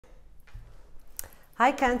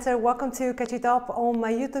Hi Cancer, welcome to Catchit-up on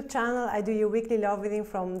my YouTube channel. I do your weekly love reading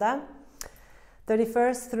from the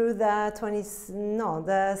 31st through the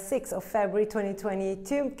 6th of February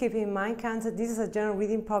 2022. Keep in mind, Cancer, this is a general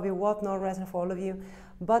reading, probably what not resonant for all of you.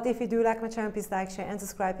 But if you do like my channel, please like, share and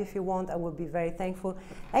subscribe if you want. I will be very thankful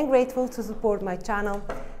and grateful to support my channel.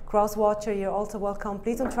 Cross-watcher, you're also welcome.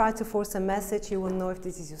 Please don't try to force a message. You will know if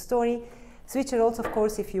this is your story. Switch it also, of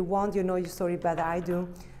course, if you want. You know your story better, I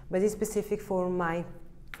do. But it's specific for my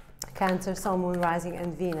Cancer, Sun, Moon, Rising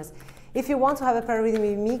and Venus. If you want to have a prayer reading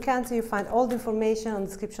with me, Cancer, you find all the information on the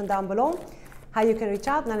description down below, how you can reach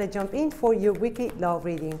out. Now let's jump in for your weekly love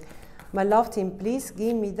reading. My love team, please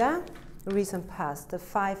give me the recent past, the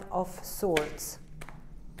 5 of Swords.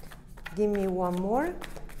 Give me one more.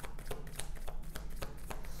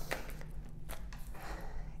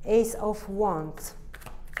 Ace of Wands.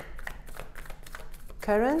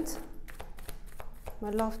 Current, my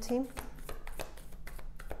love team.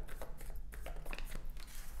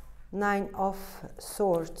 9 of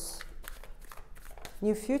Swords.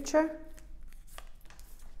 New future.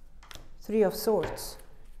 3 of Swords.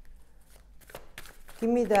 Give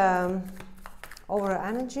me the overall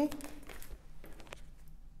energy.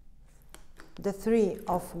 The 3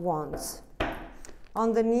 of Wands.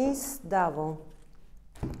 On the knees, Devil.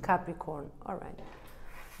 Capricorn. All right.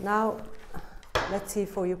 Now, let's see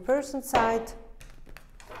for your person side.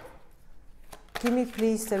 Give me,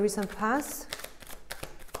 please, the recent past.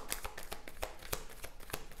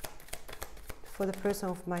 For the person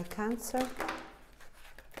of my Cancer.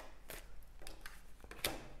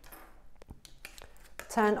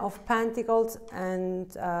 Ten of Pentacles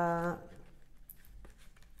and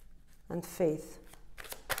Faith.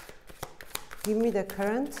 Give me the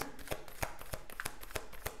current.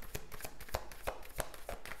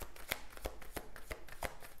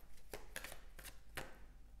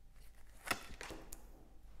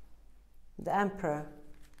 The Emperor.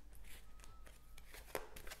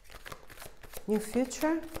 New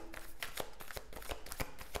future.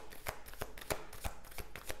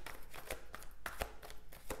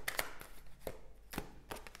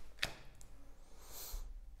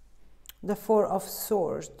 The 4 of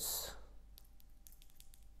Swords.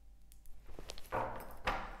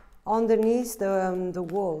 Underneath the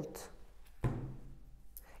world.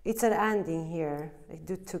 It's an ending here.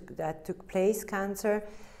 That took place, Cancer.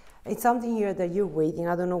 It's something here that you're waiting.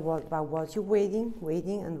 I don't know about what you're waiting.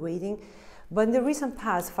 But in the recent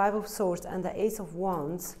past, 5 of Swords and the Ace of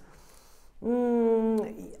Wands,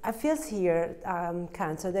 I feel here,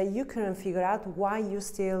 Cancer, that you couldn't figure out why you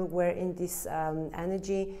still were in this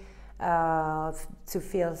energy to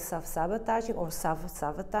feel self-sabotaging or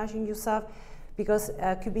self-sabotaging yourself, because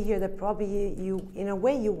it could be here that probably you, in a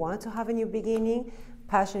way, you want to have a new beginning,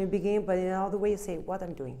 passionate beginning, but in another way you say, what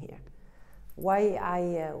I'm doing here? Why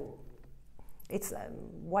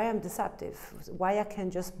why I'm deceptive, why I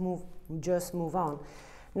can't just move on.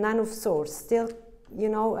 9 of Swords, still, you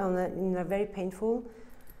know, in a very painful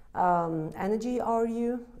energy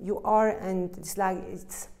you are, and it's like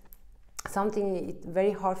it's something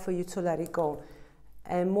very hard for you to let it go.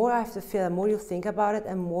 And more I have to feel, and more you think about it,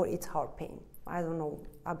 and more it's heart pain. I don't know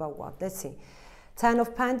about what. Let's see. 10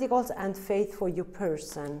 of Pentacles and Faith for your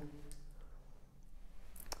person.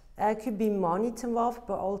 It could be money involved,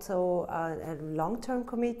 but also a long-term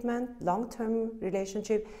commitment, long-term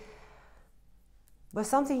relationship. But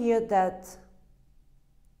something here that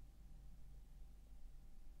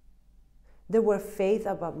there were faith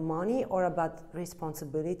about money or about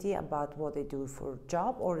responsibility about what they do for a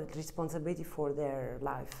job or responsibility for their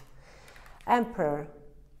life. Emperor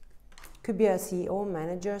could be a CEO,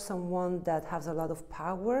 manager, someone that has a lot of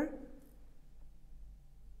power.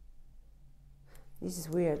 This is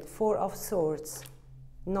weird. 4 of Swords,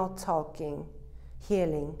 not talking,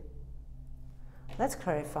 healing. Let's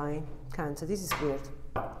clarify, Cancer. This is weird,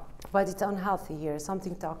 but it's unhealthy here.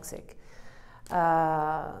 Something toxic.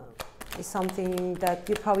 It's something that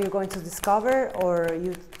you're probably going to discover, or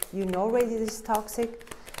you know already this is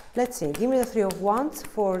toxic. Let's see. Give me the 3 of Wands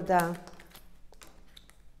for the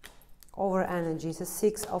over energy. The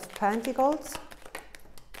 6 of Pentacles.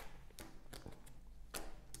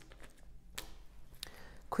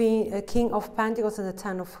 King of Pentacles and the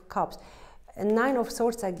 10 of Cups. And 9 of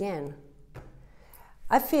Swords again.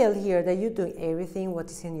 I feel here that you're doing everything what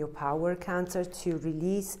is in your power, Cancer, to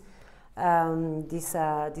release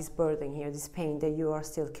this burden here, this pain that you are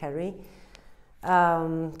still carrying.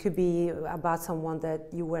 Could be about someone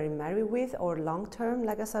that you were married with or long-term,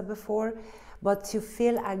 like I said before. But to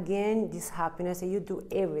feel again this happiness, and you do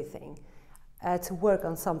everything to work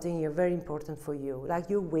on something here very important for you. Like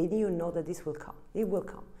you're waiting, you know that this will come. It will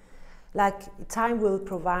come. like time will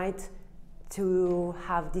provide to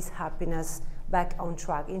have this happiness back on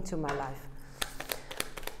track into my life.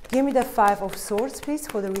 Give me the 5 of Swords, please,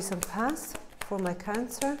 for the recent past, for my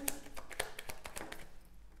Cancer.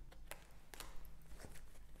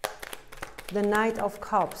 The Knight of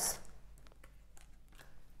Cups.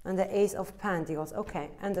 And the Ace of Pentacles. Okay,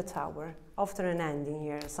 and the Tower. After an ending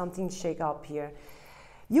here, something shake up here.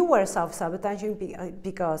 You were self-sabotaging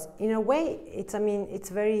because, in a way, it's, I mean, it's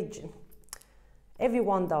very...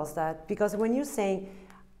 Everyone does that. Because when you're saying,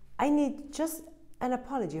 I need just an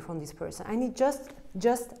apology from this person. I need just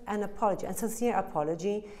an apology, a sincere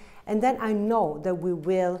apology. And then I know that we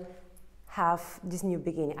will have this new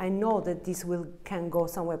beginning. I know that this can go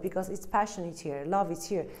somewhere because it's passionate here, love is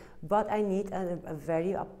here. But I need a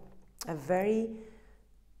very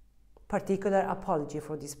particular apology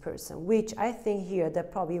for this person, which I think here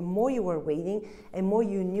that probably more you were waiting and more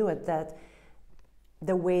you knew it that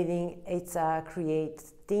the waiting, it's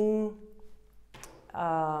creating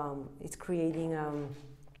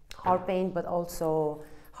heart pain, but also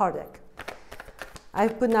heartache. I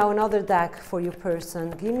put now another deck for your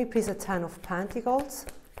person. Give me please a 10 of Pentacles.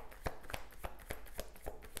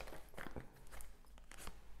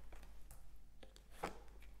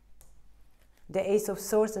 The Ace of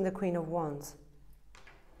Swords and the Queen of Wands.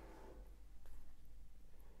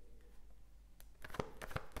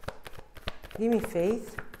 Give me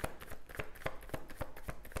faith.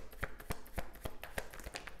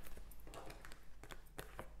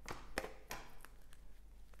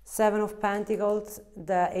 Seven of Pentacles,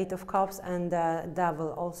 the Eight of Cups, and the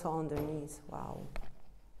Devil also underneath. Wow.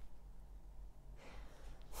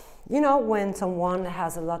 You know, when someone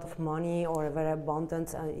has a lot of money or very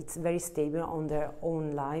abundant, it's very stable on their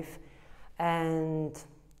own life. And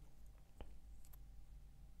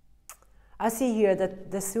I see here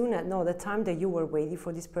that the time that you were waiting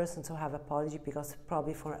for this person to have apology because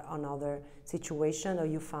probably for another situation or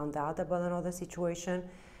you found out about another situation.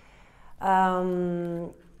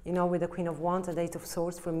 You know, with the Queen of Wands and the Eight of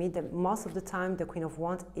Swords, for me, most of the time, the Queen of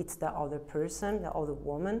Wands, it's the other person, the other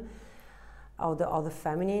woman, or the other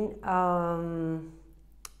feminine.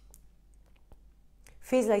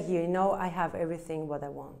 Feels like, you know, I have everything what I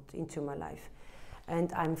want into my life.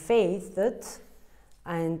 And I'm faithed,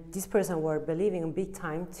 and this person were believing in big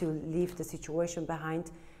time to leave the situation behind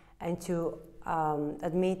and to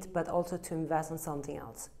admit, but also to invest in something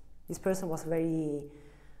else. This person was very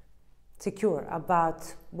secure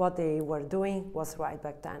about what they were doing was right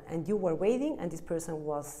back then, and you were waiting and this person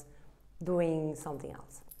was doing something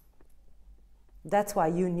else. That's why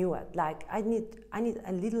you knew it. Like, I need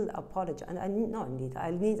a little apology, and I need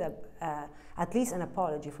at least an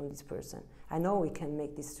apology from this person. I know we can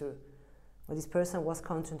make this through. But this person was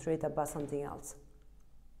concentrated about something else.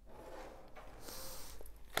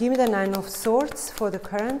 Give me the Nine of Swords for the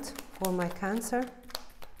current, for my Cancer.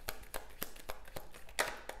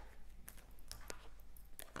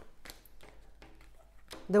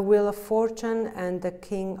 The Wheel of Fortune and the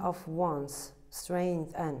King of Wands.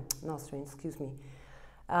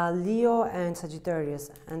 Leo and Sagittarius,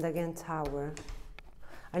 and again Tower.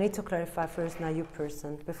 I need to clarify first now your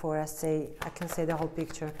person before I can say the whole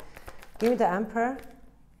picture. Give me the Emperor.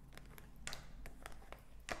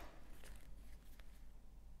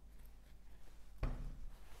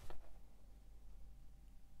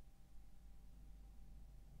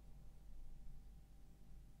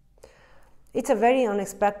 It's a very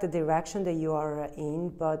unexpected direction that you are in,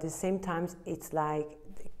 but at the same time, it's like,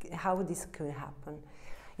 how this could happen?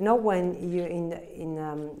 You know, when you're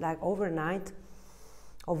like overnight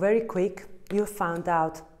or very quick, you found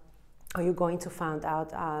out, or you're going to find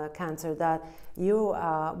out, Cancer, that you,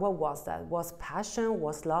 what was that? Was passion,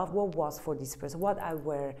 was love, what was for this person? What I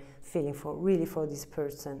were feeling for, really for this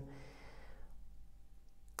person?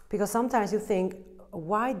 Because sometimes you think,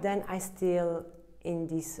 why then I still in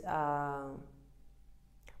this,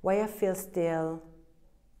 why I feel still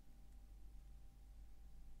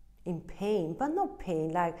in pain, but not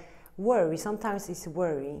pain, like worry. Sometimes it's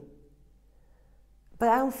worry, but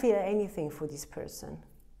I don't feel anything for this person.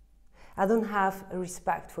 I don't have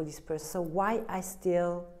respect for this person, so why I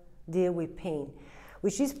still deal with pain?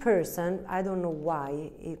 With this person, I don't know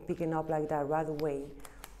why it's picking up like that right away.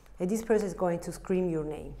 And this person is going to scream your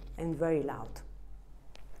name, and very loud.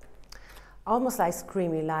 Almost like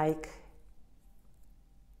screaming, like,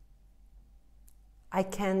 I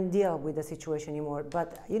can't deal with the situation anymore.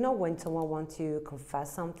 But you know when someone wants to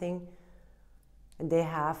confess something, and they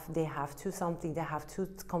have to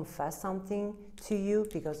confess something to you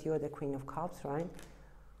because you're the Queen of Cups, right?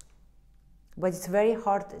 But it's very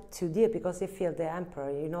hard to deal because they feel the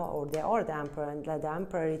emperor, you know, or they are the emperor, and the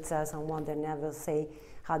emperor, it's someone that never say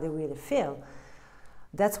how they really feel.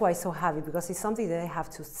 That's why it's so heavy, because it's something that they have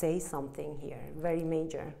to say something here, very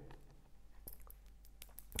major.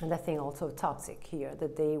 And I think also toxic here,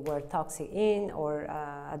 that they were toxic in or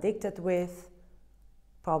addicted with,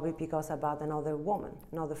 probably because about another woman,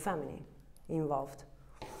 another family involved.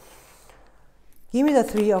 Give me the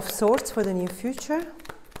Three of Swords for the near future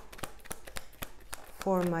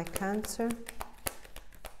for my Cancer.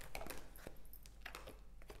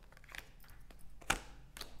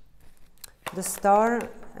 The Star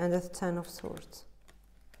and the Ten of Swords.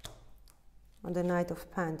 And the Knight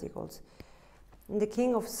of Pentacles. And the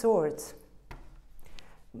King of Swords.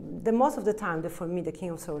 The most of the time, for me, the King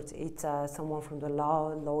of Swords, it's someone from the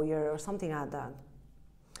law, lawyer, or something like that.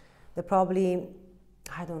 They probably,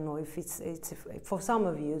 I don't know if for some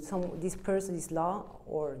of you, this person,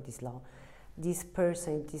 this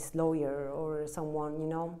person, this lawyer, or someone, you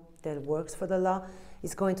know, that works for the law,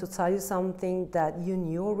 is going to tell you something that you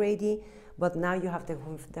knew already, but now you have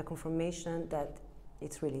the confirmation that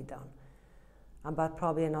it's really done, about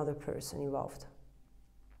probably another person involved.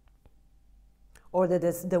 Or that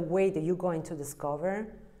it's the way that you're going to discover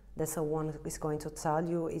that someone is going to tell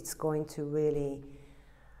you, it's going to really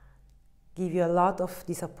give you a lot of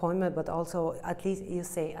disappointment, but also at least you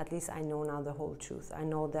say, at least I know now the whole truth. I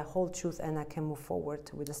know the whole truth and I can move forward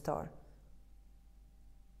with the Star.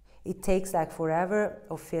 It takes like forever,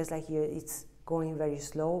 or feels like it's going very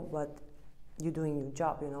slow, but you're doing your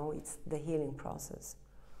job, you know, it's the healing process.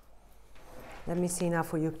 Let me see now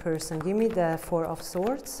for your person. Give me the Four of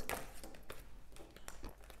Swords.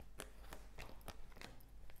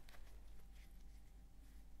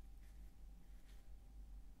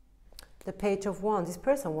 The Page of Wands. This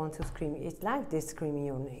person wants to scream. It's like they're screaming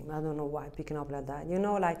your name. I don't know why, picking up like that. You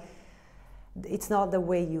know, like, it's not the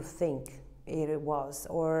way you think it was.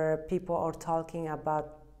 Or people are talking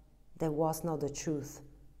about that was not the truth.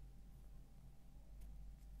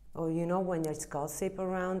 Or, you know, when there's gossip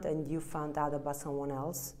around and you found out about someone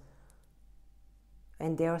else.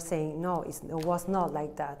 And they're saying, no, it was not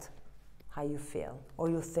like that, how you feel.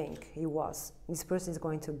 Or you think it was. This person is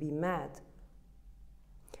going to be mad.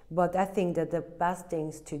 But I think that the best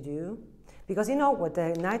things to do, because you know what,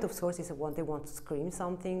 the Knight of Swords is when they want to scream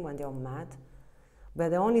something, when they are mad. But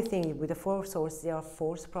the only thing with the Four of Swords, they are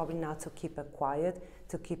forced probably not to keep it quiet,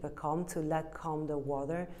 to keep it calm, to let calm the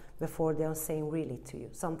water before they're saying really to you,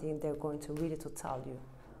 something they're going to really to tell you.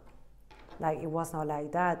 Like, it was not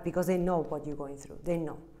like that, because they know what you're going through, they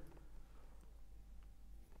know.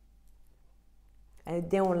 And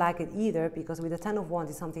they don't like it either, because with the Ten of Wands,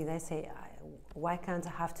 it's something they say, why can't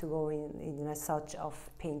I have to go in such a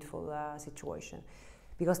painful situation?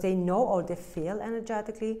 Because they know or they feel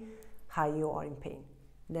energetically how you are in pain.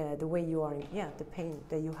 The way you are in, the pain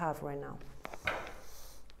that you have right now.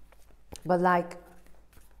 But like,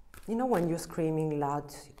 you know, when you're screaming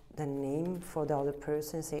loud the name for the other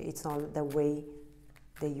person, say it's not the way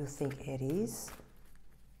that you think it is.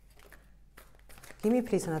 Give me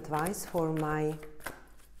please an advice for my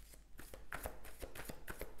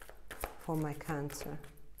Cancer.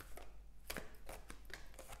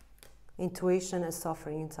 Intuition and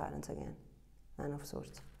suffering in silence again. Nine of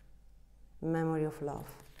Swords. Memory of love.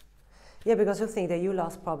 Yeah, because you think that you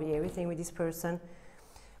lost probably everything with this person.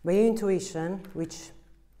 But your intuition, which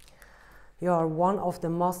you are one of the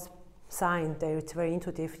most signs that it's very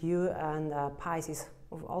intuitive, you and Pisces,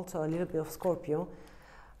 also a little bit of Scorpio.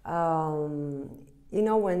 You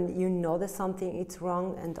know, when you know that something is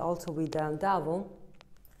wrong, and also with the Devil,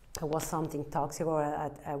 it was something toxic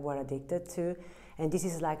or were addicted to, and this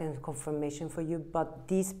is like a confirmation for you. But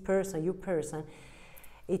this person, your person,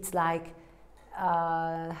 it's like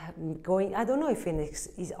going, I don't know if it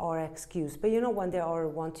is our excuse, but you know, when they are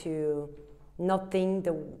want to not think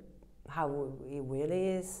how it really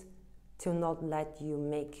is, to not let you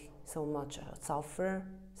make so much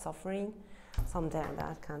suffering, something like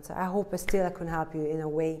that, Cancer. I hope still I can help you in a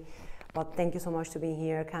way, but thank you so much to being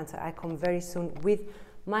here, Cancer. I come very soon with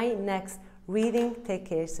my next reading. Take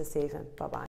care, stay safe, and bye-bye.